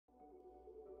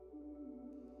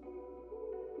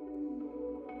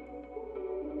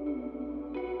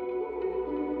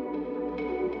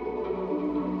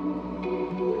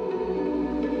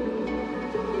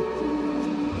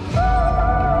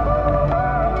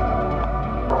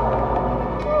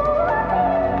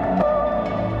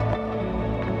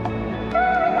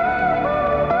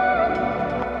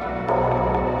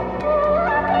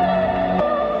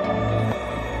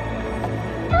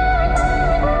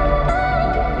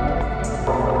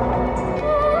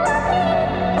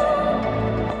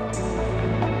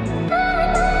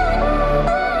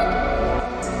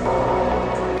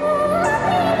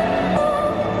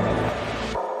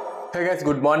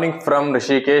Good morning from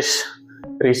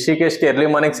రిషికేష్కి early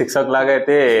morning 6 o'clock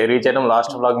అయితే reach అయ్యాం.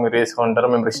 Last blog మీరు వేసుకుంటారు.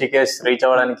 మేము రిషికేష్ రీచ్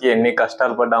అవ్వడానికి ఎన్ని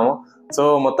కష్టాలు పడ్డాము. సో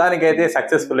మొత్తానికి అయితే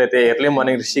సక్సెస్ఫుల్ అయితే ఎర్లీ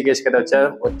మార్నింగ్ రిషికేష్కి అయితే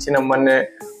వచ్చినమ్మనే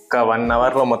ఒక 1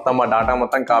 hourలో మొత్తం మా డాటా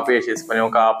మొత్తం కాపీ చేసేసుకొని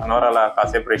ఒక 1/2 hour అలా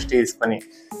కాసేపు రెస్ట్ తీసుకొని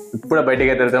ఇప్పుడు బయటికి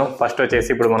అయితే వెళ్తాం. ఫస్ట్ వచ్చేసి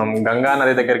ఇప్పుడు మనం గంగా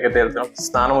నది దగ్గరికి అయితే వెళ్తాం.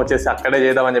 స్నానం వచ్చేసి అక్కడే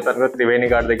చేద్దామని చెప్పారు, త్రివేణి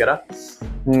ఘాట్ దగ్గర.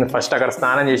 ఫస్ట్ అక్కడ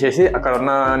స్నానం చేసేసి అక్కడ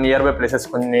ఉన్న నియర్ బై ప్లేసెస్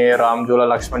కొన్ని రామ్జూలా,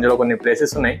 లక్ష్మణ్ జూలా కొన్ని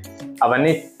ప్లేసెస్ ఉన్నాయి.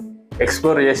 అవన్నీ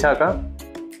ఎక్స్ప్లోర్ చేశాక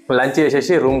లంచ్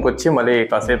చేసేసి రూమ్కి వచ్చి మళ్ళీ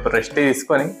కాసేపు రెస్ట్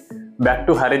తీసుకొని బ్యాక్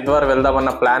టు హరిద్వార్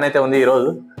వెళ్దామన్న ప్లాన్ అయితే ఉంది ఈరోజు.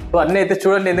 సో అన్నీ అయితే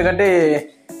చూడండి, ఎందుకంటే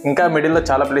ఇంకా మిడిల్లో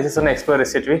చాలా ప్లేసెస్ ఉన్నాయి ఎక్స్ప్లోర్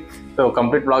చేసేటివి. సో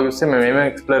కంప్లీట్ బ్లాగ్ చూస్తే మేము ఏమేమి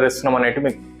ఎక్స్ప్లోర్ చేస్తున్నాం అనేవి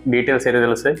మీకు డీటెయిల్స్ అయితే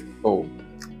తెలుస్తాయి. సో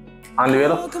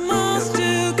అందువేలో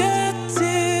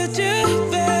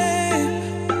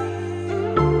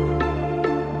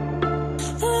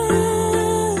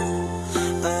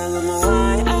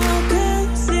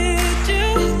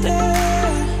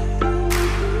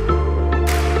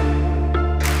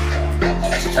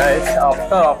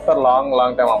ఆఫ్టర్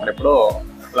లాంగ్ టైం అప్పుడు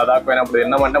లదాఖ్ పోయినప్పుడు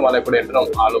తిన్నామంటే మళ్ళీ ఇప్పుడు తింటున్నాం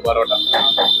ఆలు పరోటా.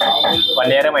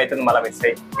 1 year అవుతుంది మళ్ళీ మిస్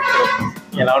అయ్యి.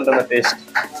 ఎలా ఉంటుందో టేస్ట్.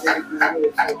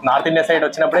 నార్త్ ఇండియా సైడ్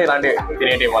వచ్చినప్పుడే ఇలాంటి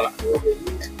తినేటివి మళ్ళీ.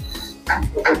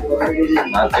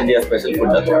 North India special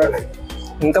food.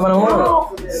 ఇంకా మనము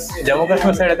జమ్మూ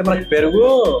కాశ్మీర్ సైడ్ అయితే మనకి పెరుగు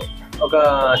ఒక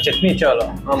చట్నీ ఇచ్చేవాళ్ళు,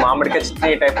 మామిడికాయ చట్నీ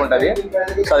టైప్ ఉంటుంది.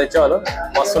 సో అది ఇచ్చేవాళ్ళు,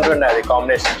 మస్తు ఉంటుండే అది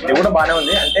కాంబినేషన్. ఇది కూడా బాగానే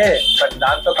ఉంది అంటే, బట్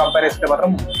దాంతో కంపేర్ చేస్తే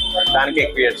మాత్రం దానికి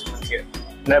ఎక్కువ ఇవ్వచ్చు మంచిగా.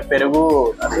 పెరుగు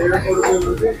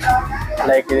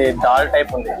లైక్ ఇది దాల్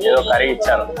టైప్ ఉంది, ఏదో కర్రీ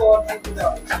ఇచ్చారు.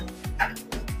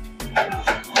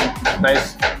 నైస్.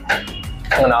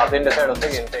 నార్త్ ఇండియా సైడ్ వస్తే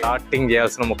స్టార్టింగ్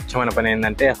చేయాల్సిన ముఖ్యమైన పని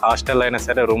ఏంటంటే, హాస్టల్లో అయినా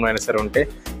సరే రూమ్లో అయినా సరే ఉంటే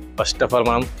ఫస్ట్ ఆఫ్ ఆల్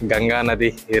మనం గంగా నది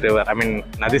రివర్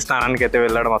నది స్నానానికి అయితే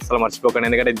వెళ్ళడం అస్సలు మర్చిపోకండి.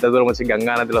 ఎందుకంటే ఇంత దూరం వచ్చి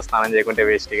గంగా నదిలో స్నానం చేయకుంటే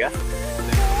వేస్ట్గా.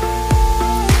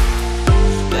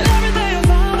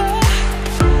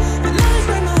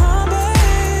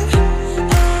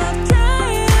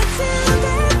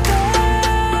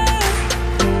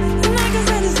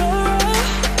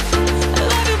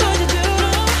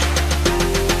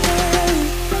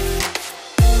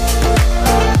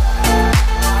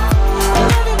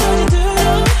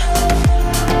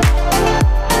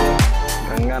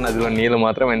 నదిలో నీళ్ళు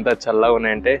మాత్రం ఎంత చల్లగా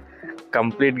ఉన్నాయంటే,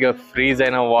 కంప్లీట్గా ఫ్రీజ్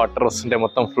అయిన వాటర్ వస్తుంటే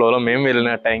మొత్తం ఫ్లోలో. మేము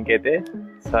వెళ్ళిన టైంకి అయితే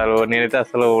అసలు నేనైతే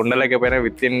అసలు ఉండలేకపోయినా.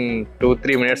 విత్-ఇన్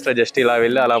 2-3 minutesలో జస్ట్ ఇలా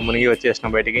వెళ్ళి అలా మునిగి వచ్చేసిన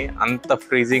బయటికి. అంత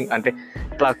ఫ్రీజింగ్ అంటే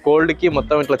ఇట్లా కోల్డ్కి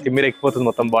మొత్తం ఇట్లా తిమ్మిరెక్కిపోతుంది,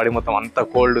 మొత్తం బాడీ మొత్తం అంత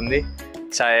కోల్డ్ ఉంది.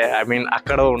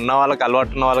 అక్కడ ఉన్న వాళ్ళకి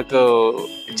అలవాటు ఉన్న వాళ్ళకు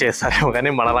చేస్తారేమో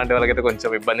కానీ మనలాంటి వాళ్ళకైతే కొంచెం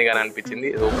ఇబ్బందిగానే అనిపించింది.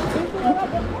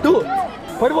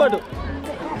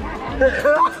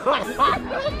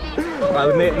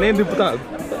 నేను తిప్పుతా.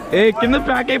 కింద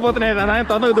ప్యాక్ అయిపోతున్నాయి కదా,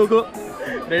 తొందరగా దూకు.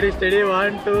 రెడీ, స్టడీ,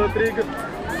 1 2 3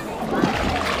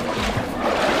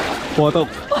 పోతాం.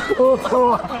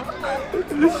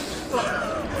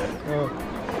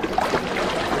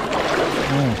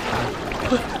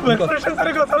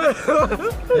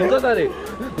 ఇంకోసారి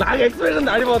నాకు ఎక్స్ప్రెషన్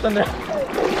దాడిపోతుంది.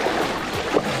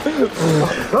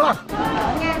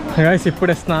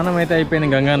 ఇప్పుడే స్నానం అయితే అయిపోయింది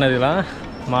గంగా నదిలో.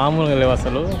 మామూలుగా లేవు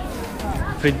అసలు.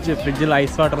 ఫ్రిడ్జ్లో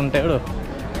ఐస్ వాటర్ ఉంటాయి,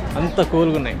 అంత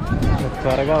కూల్గా ఉన్నాయి.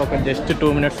 త్వరగా ఒక జస్ట్ 2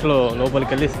 minutesలో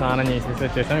లోపలికి వెళ్ళి స్నానం చేసేసి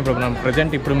వచ్చేసాం. ఇప్పుడు మనం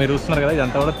ప్రజెంట్ ఇప్పుడు మీరు చూస్తున్నారు కదా,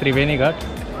 ఇదంతా కూడా త్రివేణి ఘాట్.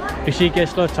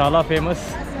 రిషికేష్లో చాలా ఫేమస్.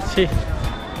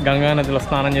 గంగా నదిలో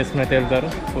స్నానం చేసుకుని అయితే వెళ్తారు.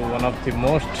 So one of the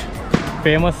most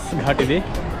famous ghat ఇది.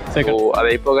 సో ఇక్కడ అది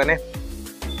అయిపోగానే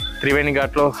త్రివేణి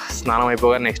ఘాట్లో స్నానం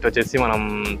అయిపోగానే నెక్స్ట్ వచ్చేసి మనం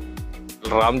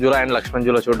రామ్జూలా అండ్ లక్ష్మణ్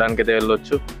జూలా చూడడానికి అయితే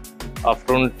వెళ్ళొచ్చు.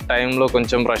 ఆఫ్టర్నూన్ టైంలో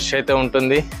కొంచెం రష్ అయితే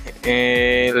ఉంటుంది.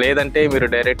 లేదంటే మీరు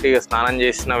డైరెక్ట్గా స్నానం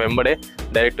చేసిన వెంబడే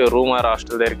డైరెక్ట్ రూమ్ ఆర్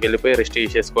హాస్టల్ దగ్గరికి వెళ్ళిపోయి రెస్ట్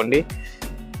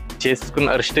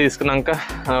తీసుకున్నాక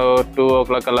 2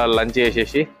 o'clock అలా లంచ్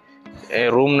చేసేసి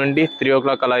రూమ్ నుండి 3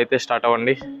 o'clock అలా అయితే స్టార్ట్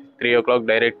అవ్వండి. 3 o'clock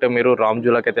డైరెక్ట్ మీరు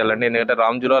రామ్జూలాకి అయితే వెళ్ళండి. ఎందుకంటే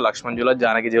రామ్జూలా, లక్ష్మణ్ జూలా,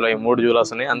 జానకి జూలా, ఈ 3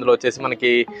 జూలాస్ ఉన్నాయి. అందులో వచ్చేసి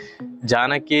మనకి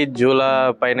జానకి జూలా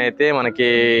పైన అయితే మనకి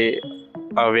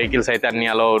వెహికల్స్ అయితే అన్ని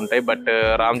అలా ఉంటాయి. బట్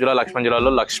రామ్జూలా, లక్ష్మణ్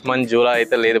జూలాలో లక్ష్మణ్ జూలా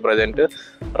అయితే లేదు ప్రజెంట్.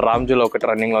 రామ్జూలా ఒకటి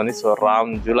రన్నింగ్లో ఉంది. సో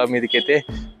రామ్జూలా మీదకి అయితే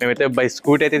మేమైతే బై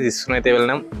స్కూటీ అయితే తీసుకుని అయితే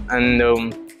వెళ్ళినాం. అండ్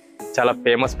చాలా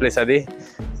ఫేమస్ ప్లేస్ అది.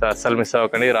 సో అస్సలు మిస్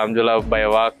అవ్వకండి. రామ్జూలా బై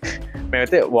వాక్,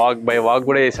 మేమైతే బై వాక్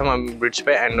కూడా చేసాం bridge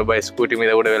pi, and by scooty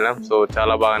మీద కూడా వెళ్ళాం. సో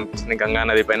చాలా బాగా అనిపించింది గంగా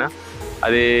నది పైన.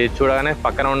 అది చూడగానే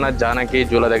పక్కన ఉన్న జానకి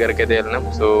జూలా దగ్గరికి అయితే వెళ్ళినాం.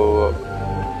 సో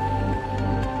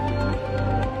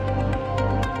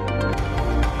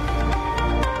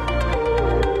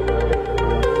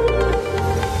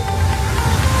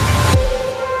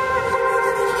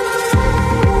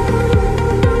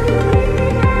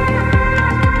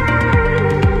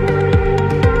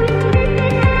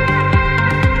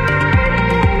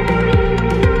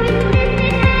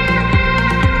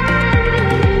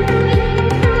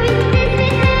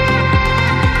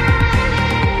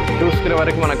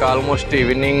ఆల్మోస్ట్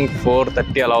ఈవినింగ్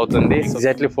 4:30 అలా అవుతుంది.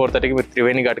 ఎగ్జాక్ట్లీ 4:30కి మీరు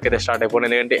త్రివేణి ఘాట్కి అయితే స్టార్ట్ అయిపోయింది.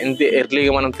 ఎందుకంటే ఎంత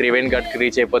ఎర్లీగా మనం త్రివేణి ఘాట్కి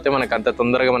రీచ్ అయిపోతే మనకు అంత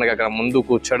తొందరగా మనకి అక్కడ ముందు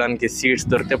కూర్చోడానికి సీట్స్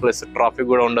దొరుకుతాయి, ప్లస్ ట్రాఫిక్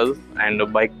కూడా ఉండదు అండ్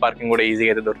బైక్ పార్కింగ్ కూడా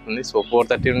ఈజీగా అయితే దొరుకుతుంది. సో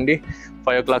 4:30 నుండి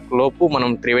 5 o'clock లోపు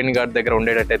మనం త్రివేణి ఘాట్ దగ్గర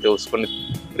ఉండేటట్టు అయితే చూసుకోండి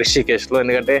రిషికేష్లో.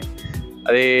 ఎందుకంటే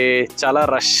అది చాలా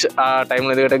రష్ ఆ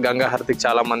టైంలో, ఎందుకంటే గంగా హారతికి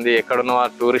చాలా మంది ఎక్కడున్న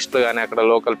టూరిస్టులు కానీ అక్కడ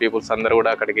లోకల్ పీపుల్స్ అందరూ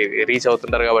కూడా అక్కడికి రీచ్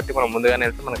అవుతుంటారు. కాబట్టి మనం ముందుగానే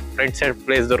వెళ్తే మనకి ఫ్రంట్ సైడ్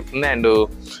ప్లేస్ దొరుకుతుంది అండ్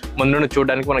ముందు నుండి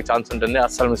చూడడానికి మనకు ఛాన్స్ ఉంటుంది.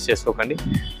 అస్సలు మిస్ చేసుకోకండి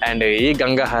అండ్ ఈ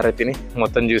గంగా హారతిని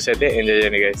మొత్తం చూసి అయితే ఎంజాయ్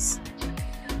చేయండి గైస్.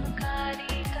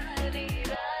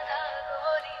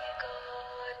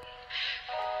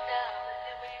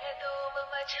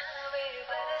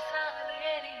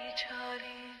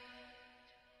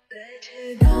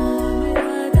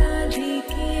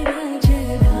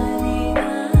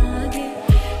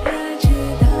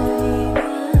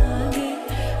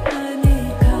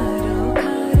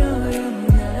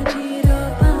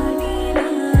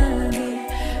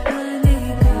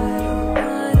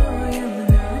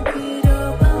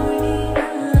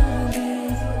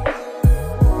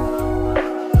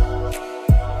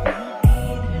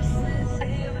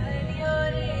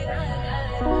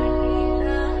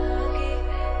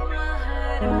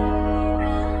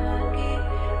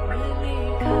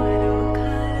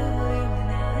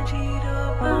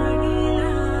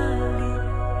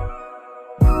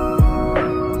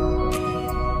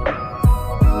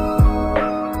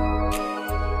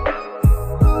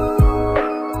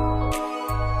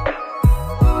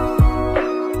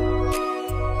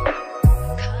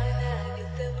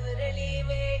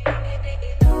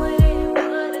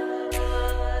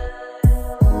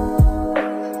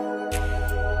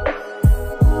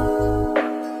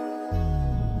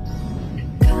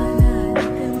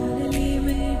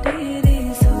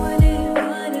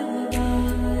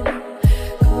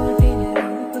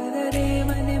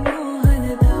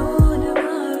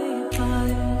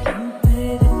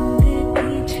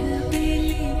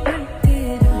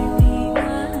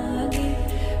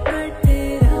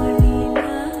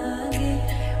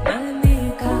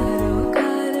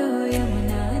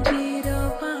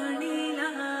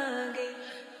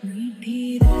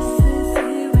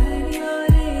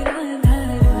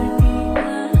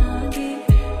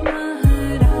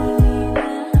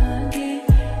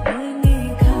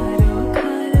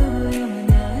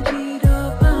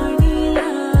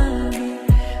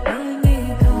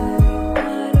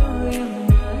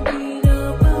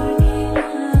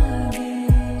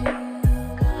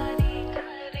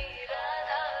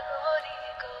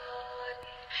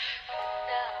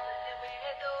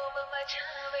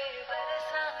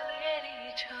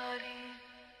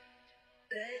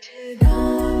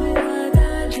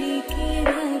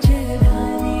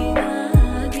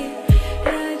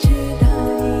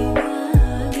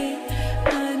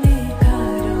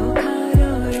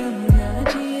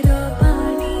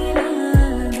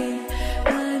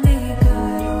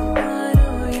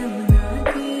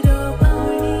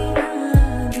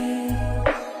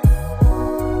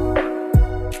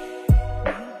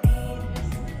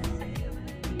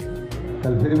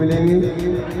 कल फिर मिलेंगे।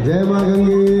 जय माँ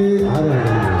गंगे, हर हर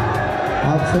गंगे।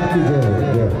 आप सबकी जय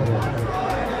जय।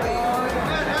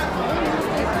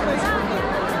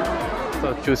 సో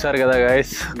చూసారు కదా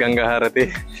గైస్ గంగా హారతి.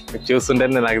 మీకు చూస్తుంటే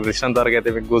నాకు దృష్టింత వరకు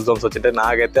అయితే మీకు గూస్ బంప్స్ వచ్చింటే,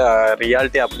 నాకైతే ఆ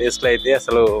రియాలిటీ ఆ ప్లేస్లో అయితే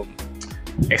అసలు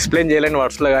ఎక్స్ప్లెయిన్ చేయలేని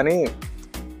వర్డ్స్లో కానీ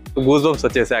గూస్ బంప్స్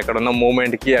వచ్చేసాయి. అక్కడున్న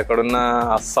మూమెంట్కి, అక్కడున్న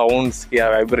ఆ సౌండ్స్కి, ఆ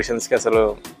వైబ్రేషన్స్కి అసలు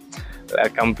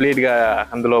కంప్లీట్గా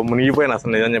అందులో మునిగిపోయిన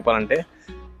అసలు నిజం చెప్పాలంటే.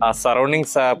 ఆ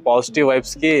సరౌండింగ్స్, ఆ పాజిటివ్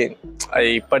వైబ్స్కి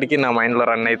ఇప్పటికీ నా మైండ్లో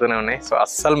రన్ అవుతూనే ఉన్నాయి. సో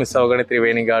అస్సలు మిస్ అవ్వకండి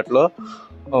త్రివేణి ఘాట్లో.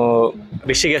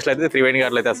 రిషికేష్లో అయితే త్రివేణి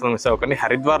ఘాట్లో అయితే అసలు మిస్ అవ్వకండి.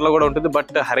 హరిద్వార్లో కూడా ఉంటుంది,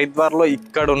 బట్ హరిద్వార్లో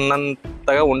ఇక్కడ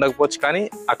ఉన్నంతగా ఉండకపోవచ్చు, కానీ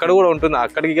అక్కడ కూడా ఉంటుంది.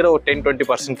 అక్కడికి కూడా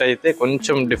 10-20% అయితే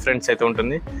కొంచెం డిఫరెన్స్ అయితే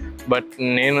ఉంటుంది. బట్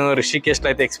నేను రిషికేష్లో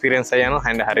అయితే ఎక్స్పీరియన్స్ అయ్యాను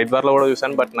అండ్ హరిద్వార్లో కూడా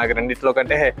చూసాను. బట్ నాకు రెండిట్లో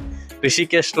కంటే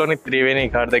రిషికేష్లోని త్రివేణి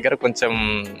ఘాట్ దగ్గర కొంచెం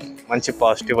మంచి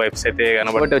పాజిటివ్ వైబ్స్ అయితే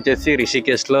కనబడి వచ్చేసి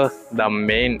రిషికేష్లో ద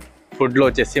మెయిన్ ఫుడ్లో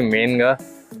వచ్చేసి మెయిన్గా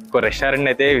ఒక రెస్టారెంట్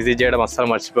అయితే విజిట్ చేయడం అస్సలు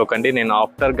మర్చిపోకండి. నేను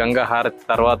ఆఫ్టర్ గంగా హారతి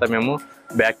తర్వాత మేము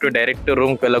బ్యాక్ టు డైరెక్ట్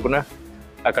రూమ్కి వెళ్ళకుండా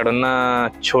అక్కడున్న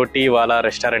చోటీ వాలా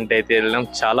రెస్టారెంట్ అయితే వెళ్ళాం.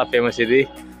 చాలా ఫేమస్, ఇది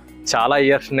చాలా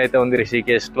ఇయర్స్ నుండి అయితే ఉంది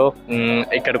రిషికేష్లో.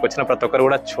 ఇక్కడికి వచ్చిన ప్రతి ఒక్కరు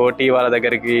కూడా చోటీ వాళ్ళ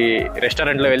దగ్గరికి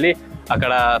రెస్టారెంట్లో వెళ్ళి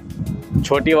అక్కడ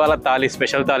చోటీ వాళ్ళ థాలీ,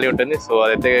 స్పెషల్ థాలీ ఉంటుంది. సో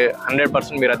అదైతే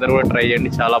 100% మీరు అందరూ కూడా ట్రై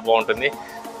చేయండి, చాలా బాగుంటుంది.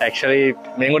 యాక్చువల్లీ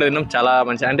మేము కూడా తిన్నాం, చాలా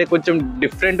మంచి, అంటే కొంచెం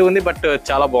డిఫరెంట్ ఉంది బట్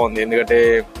చాలా బాగుంది. ఎందుకంటే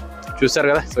చూస్తారు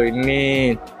కదా, సో ఇన్ని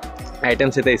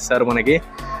ఐటమ్స్ అయితే ఇస్తారు మనకి.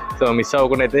 సో మిస్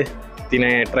అవ్వకుండా అయితే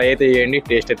ట్రై అయితే చేయండి,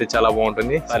 టేస్ట్ అయితే చాలా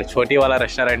బాగుంటుంది. మరి చోటీ వాళ్ళ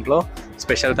రెస్టారెంట్లో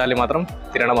స్పెషల్ థాలీ మాత్రం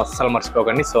తినడం అస్సలు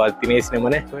మర్చిపోకండి. సో అది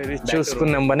తినేసినామనే ఇది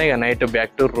చూసుకున్నామనే ఇక నైట్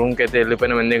బ్యాక్ టు రూమ్కి అయితే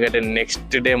వెళ్ళిపోయినాం. ఎందుకంటే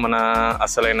నెక్స్ట్ డే మన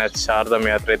అసలైన చార్ధామ్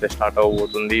యాత్ర అయితే స్టార్ట్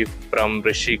అవబోతుంది. ఫ్రమ్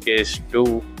రిషికేష్ టు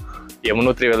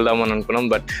యమునోత్రి వెళ్దామని అనుకున్నాం.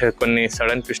 బట్ కొన్ని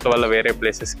సడన్ ట్విస్ట్ వల్ల వేరే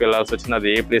ప్లేసెస్కి వెళ్ళాల్సి వచ్చింది. అది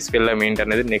ఏ ప్లేస్కి వెళ్ళాం ఏంటి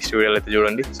అనేది నెక్స్ట్ వీడియోలో అయితే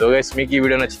చూడండి. సో గైస్, మీకు ఈ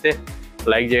వీడియో నచ్చితే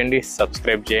లైక్ చేయండి,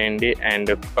 సబ్స్క్రైబ్ చేయండి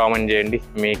అండ్ కామెంట్ చేయండి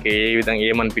మీకు ఏ విధంగా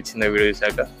ఏమనిపించిందో వీడియో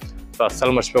చూసాక. సో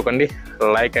అస్సలు మర్చిపోకండి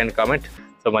లైక్ అండ్ కామెంట్.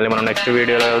 సో మళ్ళీ మనం నెక్స్ట్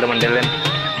వీడియోలో వెళ్దాం. అంటే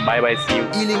bye bye, see you.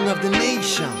 Healing of the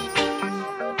nation,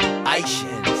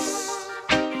 Asians.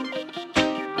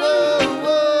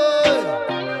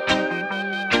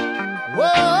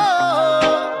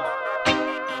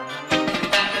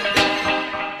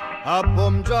 A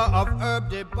bum jar of herb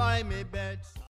they buy me beds.